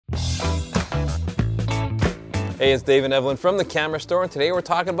Hey, it's Dave and Evelyn from the camera store, and today we're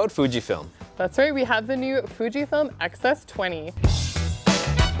talking about Fujifilm. That's right, we have the new Fujifilm X-S20.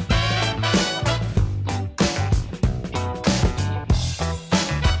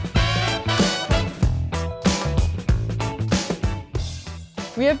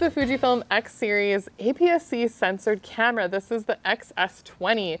 We have the Fujifilm X series APS-C censored camera. This is the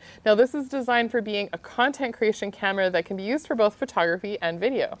X-S20. Now this is designed for being a content creation camera that can be used for both photography and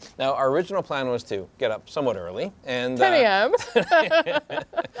video. Now our original plan was to get up somewhat early and 10 a.m.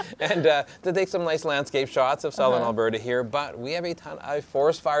 and to take some nice landscape shots of southern Alberta here, but we have a ton of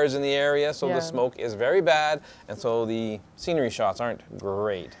forest fires in the area, so the smoke is very bad, and so the scenery shots aren't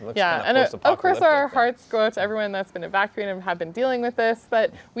great. It looks kind of of course our hearts go out to everyone that's been evacuated and have been dealing with this,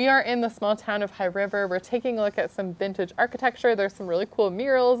 but we are in the small town of High River. We're taking a look at some vintage architecture. There's some really cool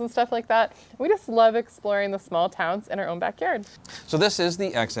murals and stuff like that. We just love exploring the small towns in our own backyard. So this is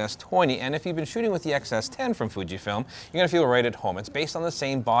the X-S20, and if you've been shooting with the X-S10 from Fujifilm, you're going to feel right at home. It's based on the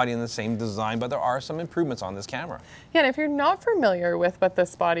same body and the same design, but there are some improvements on this camera. Yeah, and if you're not familiar with what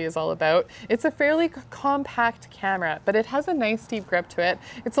this body is all about, it's a fairly compact camera, but it has a nice deep grip to it.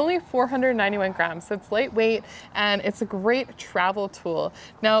 It's only 491 grams, so it's lightweight, and it's a great travel tool.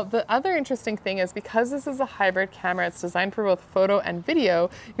 Now, the other interesting thing is because this is a hybrid camera, it's designed for both photo and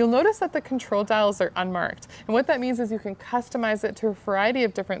video, you'll notice that the control dials are unmarked. And what that means is you can customize it to a variety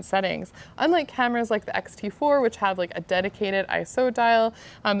of different settings. Unlike cameras like the X-T4, which have like a dedicated ISO dial,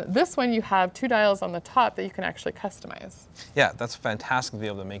 this one you have two dials on the top that you can actually customize. Yeah, that's fantastic to be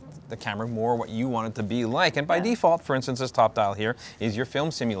able to make the camera more what you want it to be like. And by default, for instance, this top dial here is your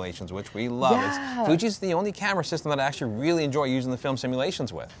film simulations, which we love. Fuji's the only camera system that I actually really enjoy using the film simulations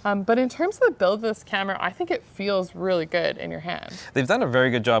with. But in terms of the build of this camera, I think it feels really good in your hand. They've done a very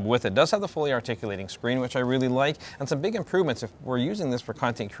good job with it. It does have the fully articulating screen, which I really like, and some big improvements if we're using this for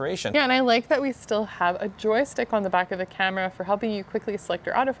content creation. Yeah, and I like that we still have a joystick on the back of the camera for helping you quickly select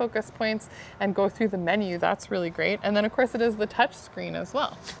your autofocus points and go through the menu. That's really great. And then of course it is the touch screen as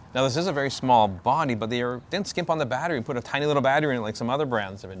well. Now this is a very small body, but they didn't skimp on the battery and put a tiny little battery in it like some other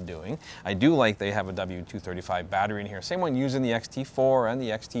brands have been doing. I do like they have a W235 battery in here. Same one used in the X-T4 and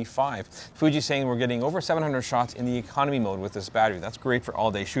the X-T5. Fuji's saying we're getting over 700 shots in the economy mode with this battery. That's great for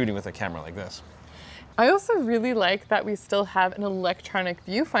all day shooting with a camera like this. I also really like that we still have an electronic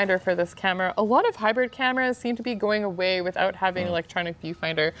viewfinder for this camera. A lot of hybrid cameras seem to be going away without having an electronic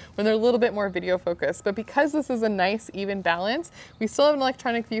viewfinder when they're a little bit more video focused. But because this is a nice even balance, we still have an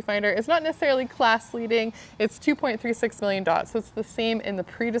electronic viewfinder. It's not necessarily class leading. It's 2.36 million dots, so it's the same in the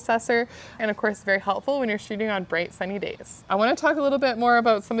predecessor, and of course very helpful when you're shooting on bright sunny days. I want to talk a little bit more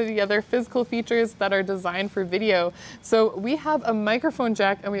about some of the other physical features that are designed for video. So we have a microphone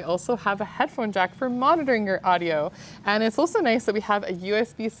jack and we also have a headphone jack for monitoring your audio, and it's also nice that we have a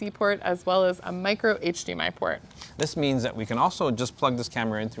USB-C port as well as a micro HDMI port. This means that we can also just plug this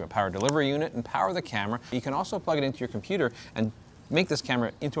camera in through a power delivery unit and power the camera. You can also plug it into your computer and make this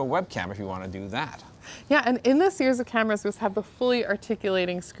camera into a webcam if you want to do that. Yeah, and in this series of cameras, we have the fully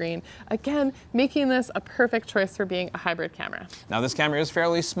articulating screen, again, making this a perfect choice for being a hybrid camera. Now this camera is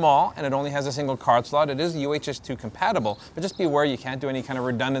fairly small and it only has a single card slot. It is UHS-2 compatible, but just be aware you can't do any kind of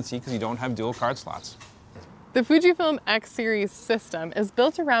redundancy because you don't have dual card slots. The Fujifilm X series system is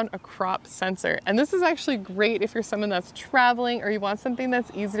built around a crop sensor, and this is actually great if you're someone that's traveling or you want something that's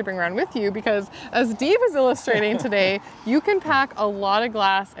easy to bring around with you, because as Dave is illustrating today, you can pack a lot of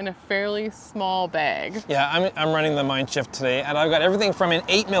glass in a fairly small bag. Yeah, I'm running the mind shift today, and I've got everything from an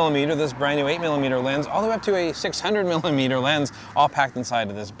 8mm, this brand new 8mm lens, all the way up to a 600mm lens, all packed inside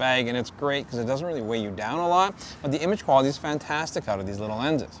of this bag, and it's great because it doesn't really weigh you down a lot, but the image quality is fantastic out of these little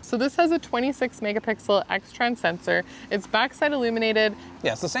lenses. So this has a 26 megapixel extra sensor. It's backside illuminated.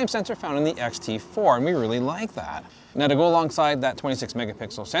 Yeah, it's the same sensor found in the X-T4, and we really like that. Now to go alongside that 26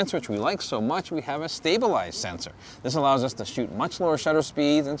 megapixel sensor, which we like so much, we have a stabilized sensor. This allows us to shoot much lower shutter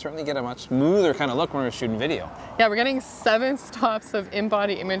speeds and certainly get a much smoother kind of look when we're shooting video. Yeah, we're getting 7 stops of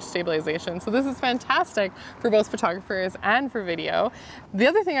in-body image stabilization. So this is fantastic for both photographers and for video. The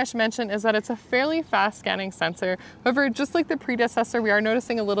other thing I should mention is that it's a fairly fast scanning sensor. However, just like the predecessor, we are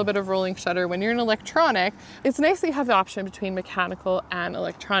noticing a little bit of rolling shutter. When you're in electronic, it's nice that you have the option between mechanical and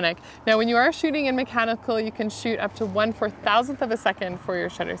electronic. Now, when you are shooting in mechanical, you can shoot up to 1/4000th of a second for your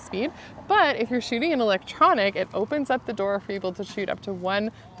shutter speed. But if you're shooting in electronic, it opens up the door for you to shoot up to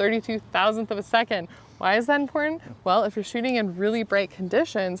 1/32,000th of a second. Why is that important? Well, if you're shooting in really bright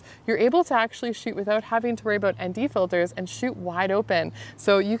conditions, you're able to actually shoot without having to worry about ND filters and shoot wide open.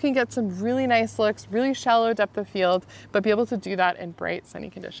 So you can get some really nice looks, really shallow depth of field, but be able to do that in bright, sunny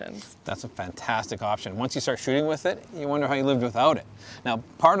conditions. That's a fantastic option. Once you start shooting with it, you wonder how you lived without it. Now,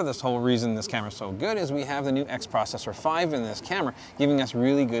 part of this whole reason this camera is so good is we have the new X Processor 5 in this camera, giving us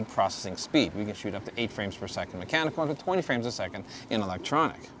really good processing speed. We can shoot up to 8 frames per second mechanical, up to 20 frames a second in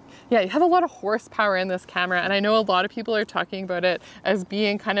electronic. Yeah, you have a lot of horsepower in this camera, and I know a lot of people are talking about it as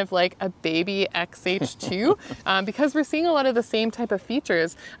being kind of like a baby XH2 because we're seeing a lot of the same type of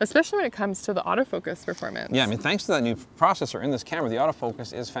features, especially when it comes to the autofocus performance. Yeah, I mean, thanks to that new processor in this camera, the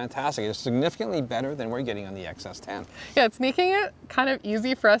autofocus is fantastic. It's significantly better than we're getting on the XS10. Yeah, it's making it kind of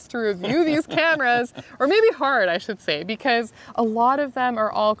easy for us to review these cameras, or maybe hard, I should say, because a lot of them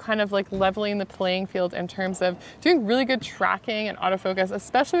are all kind of like leveling the playing field in terms of doing really good tracking and autofocus,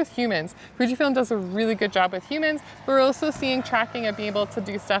 especially with humans. Fujifilm does a really good job with humans, but we're also seeing tracking of being able to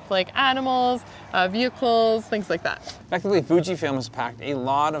do stuff like animals, vehicles, things like that. Effectively, Fujifilm has packed a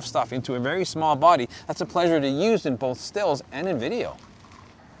lot of stuff into a very small body that's a pleasure to use in both stills and in video.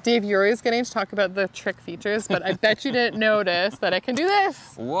 Dave, you're always getting to talk about the trick features, but I bet you didn't notice that I can do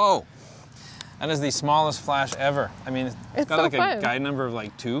this. Whoa. That is the smallest flash ever. I mean, it's got so like fun. a guide number of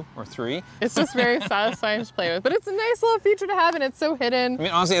like 2 or 3. It's just very satisfying to play with, but it's a nice little feature to have, and it's so hidden. I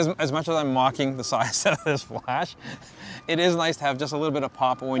mean, honestly, as much as I'm mocking the size of this flash, it is nice to have just a little bit of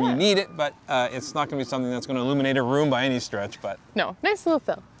pop when you need it, but it's not going to be something that's going to illuminate a room by any stretch. But no, nice little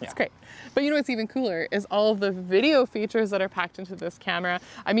film. It's great. But you know what's even cooler is all of the video features that are packed into this camera.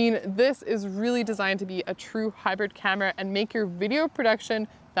 I mean, this is really designed to be a true hybrid camera and make your video production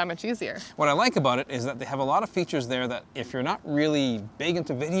that much easier. What I like about it is that they have a lot of features there that if you're not really big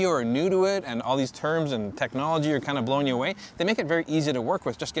into video or new to it and all these terms and technology are kind of blowing you away, they make it very easy to work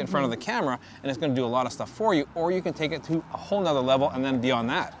with. Just get in front of the camera and it's going to do a lot of stuff for you, or you can take it to a whole nother level and then beyond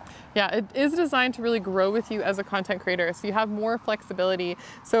that. Yeah, it is designed to really grow with you as a content creator, so you have more flexibility.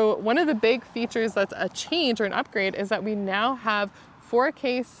 So one of the big features that's a change or an upgrade is that we now have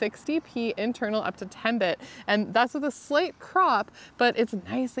 4K 60p internal up to 10-bit, and that's with a slight crop, but it's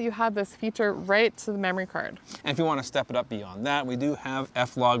nice that you have this feature right to the memory card. And if you want to step it up beyond that, we do have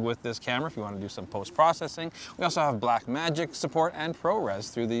F-Log with this camera if you want to do some post-processing. We also have Blackmagic support and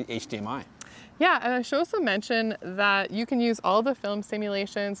ProRes through the HDMI. Yeah, and I should also mention that you can use all the film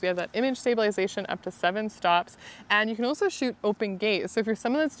simulations. We have that image stabilization up to 7 stops, and you can also shoot open gaze. So if you're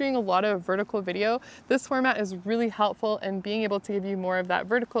someone that's doing a lot of vertical video, this format is really helpful in being able to give you more of that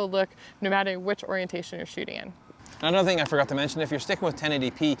vertical look no matter which orientation you're shooting in. Another thing I forgot to mention, if you're sticking with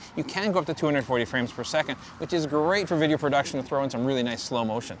 1080p, you can go up to 240 frames per second, which is great for video production to throw in some really nice slow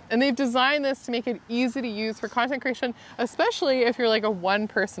motion. And they've designed this to make it easy to use for content creation, especially if you're like a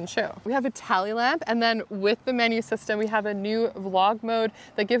one-person show. We have a tally lamp, and then with the menu system, we have a new vlog mode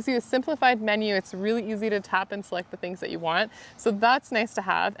that gives you a simplified menu. It's really easy to tap and select the things that you want. So that's nice to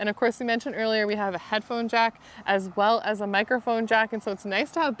have. And of course, we mentioned earlier, we have a headphone jack as well as a microphone jack. And so it's nice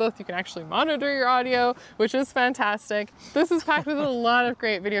to have both. You can actually monitor your audio, which is fantastic. This is packed with a lot of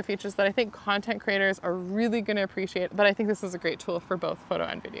great video features that I think content creators are really going to appreciate, but I think this is a great tool for both photo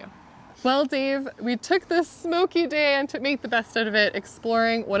and video. Well, Dave, we took this smoky day and to make the best out of it,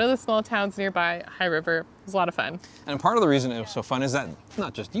 exploring one of the small towns nearby, High River. It was a lot of fun. And part of the reason it was so fun is that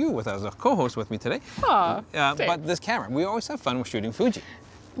not just you as a co-host with me today, but this camera. We always have fun with shooting Fuji.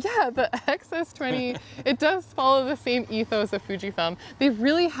 Yeah, the X-S20, it does follow the same ethos of Fujifilm. They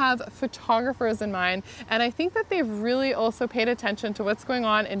really have photographers in mind, and I think that they've really also paid attention to what's going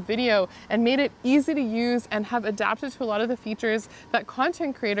on in video and made it easy to use and have adapted to a lot of the features that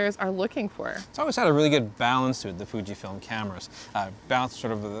content creators are looking for. It's always had a really good balance to it, the Fujifilm cameras. Balance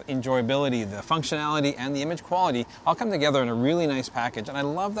sort of the enjoyability, the functionality, and the image quality all come together in a really nice package, and I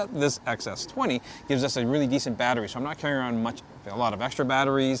love that this X-S20 gives us a really decent battery, so I'm not carrying around a lot of extra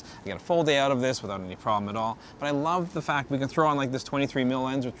batteries. I get a full day out of this without any problem at all. But I love the fact we can throw on like this 23mm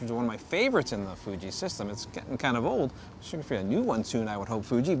lens, which is one of my favorites in the Fuji system. It's getting kind of old. Should be a new one soon, I would hope,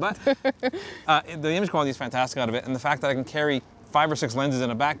 Fuji. But the image quality is fantastic out of it. And the fact that I can carry 5 or 6 lenses in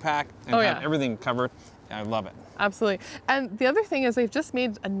a backpack and have everything covered, I love it. Absolutely. And the other thing is they've just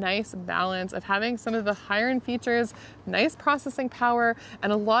made a nice balance of having some of the higher end features, nice processing power,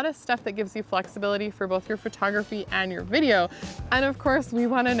 and a lot of stuff that gives you flexibility for both your photography and your video. And of course, we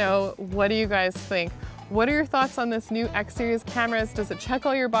want to know, what do you guys think? What are your thoughts on this new X series cameras? Does it check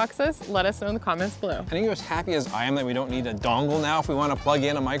all your boxes? Let us know in the comments below. Are you as happy as I am that we don't need a dongle now if we want to plug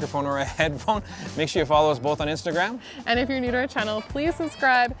in a microphone or a headphone? Make sure you follow us both on Instagram. And if you're new to our channel, please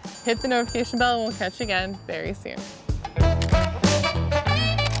subscribe, hit the notification bell, and we'll catch you again very soon.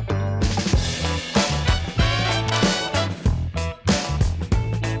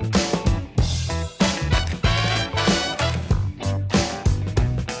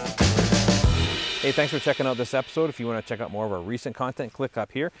 Hey, thanks for checking out this episode. If you want to check out more of our recent content, click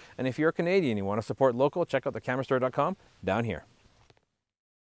up here. And if you're a Canadian and you want to support local, check out thecamerastore.com down here.